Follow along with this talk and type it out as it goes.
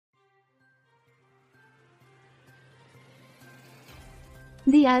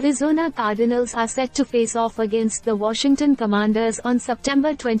The Arizona Cardinals are set to face off against the Washington Commanders on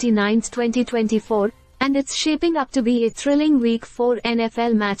September 29, 2024, and it's shaping up to be a thrilling Week 4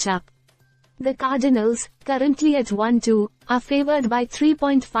 NFL matchup. The Cardinals, currently at 1-2, are favored by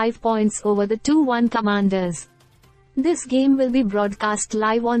 3.5 points over the 2-1 Commanders. This game will be broadcast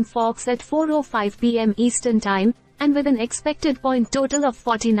live on Fox at 4:05 p.m. Eastern Time, and with an expected point total of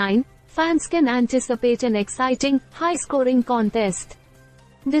 49, fans can anticipate an exciting, high-scoring contest.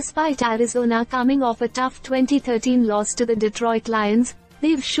 Despite Arizona coming off a tough 2013 loss to the Detroit Lions,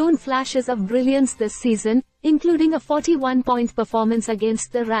 they've shown flashes of brilliance this season, including a 41-point performance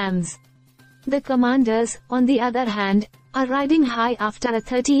against the Rams. The Commanders, on the other hand, are riding high after a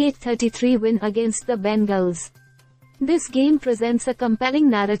 38-33 win against the Bengals. This game presents a compelling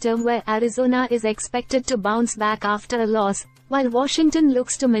narrative where Arizona is expected to bounce back after a loss, while Washington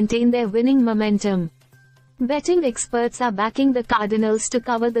looks to maintain their winning momentum. Betting experts are backing the Cardinals to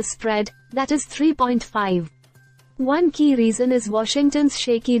cover the spread, that is 3.5. One key reason is Washington's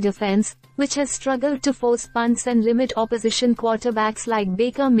shaky defense, which has struggled to force punts and limit opposition quarterbacks like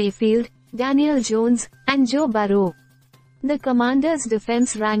Baker Mayfield, Daniel Jones, and Joe Burrow. The Commanders'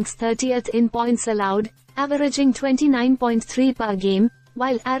 defense ranks 30th in points allowed, averaging 29.3 per game,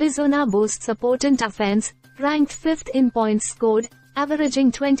 while Arizona boasts a potent offense, ranked 5th in points scored,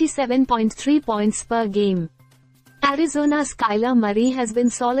 averaging 27.3 points per game. Arizona's Kyler Murray has been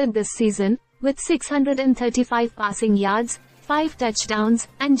solid this season, with 635 passing yards, 5 touchdowns,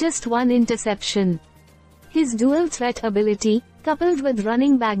 and just 1 interception. His dual-threat ability, coupled with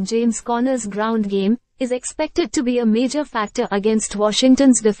running back James Conner's ground game, is expected to be a major factor against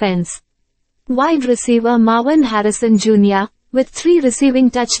Washington's defense. Wide receiver Marvin Harrison Jr., with 3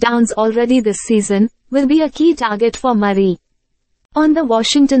 receiving touchdowns already this season, will be a key target for Murray. On the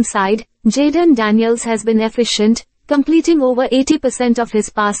Washington side, Jayden Daniels has been efficient, completing over 80% of his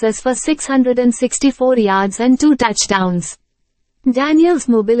passes for 664 yards and 2 touchdowns. Daniels'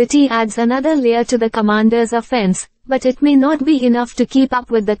 mobility adds another layer to the Commanders' offense, but it may not be enough to keep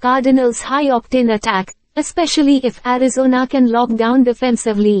up with the Cardinals' high-octane attack, especially if Arizona can lock down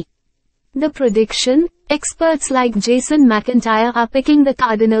defensively. The prediction? Experts like Jason McIntyre are picking the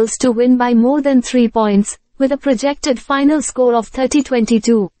Cardinals to win by more than 3 points, with a projected final score of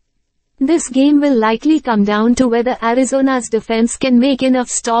 30-22. This game will likely come down to whether Arizona's defense can make enough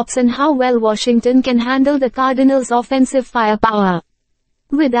stops and how well Washington can handle the Cardinals' offensive firepower.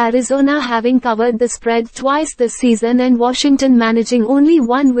 With Arizona having covered the spread twice this season and Washington managing only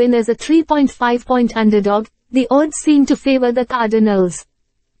 1 win as a 3.5-point underdog, the odds seem to favor the Cardinals.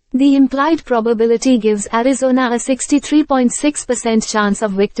 The implied probability gives Arizona a 63.6% chance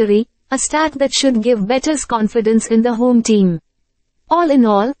of victory, a stat that should give bettors confidence in the home team. All in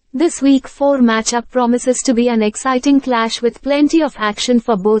all, this Week 4 matchup promises to be an exciting clash with plenty of action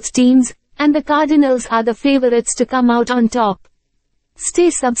for both teams, and the Cardinals are the favorites to come out on top. Stay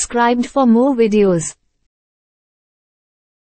subscribed for more videos.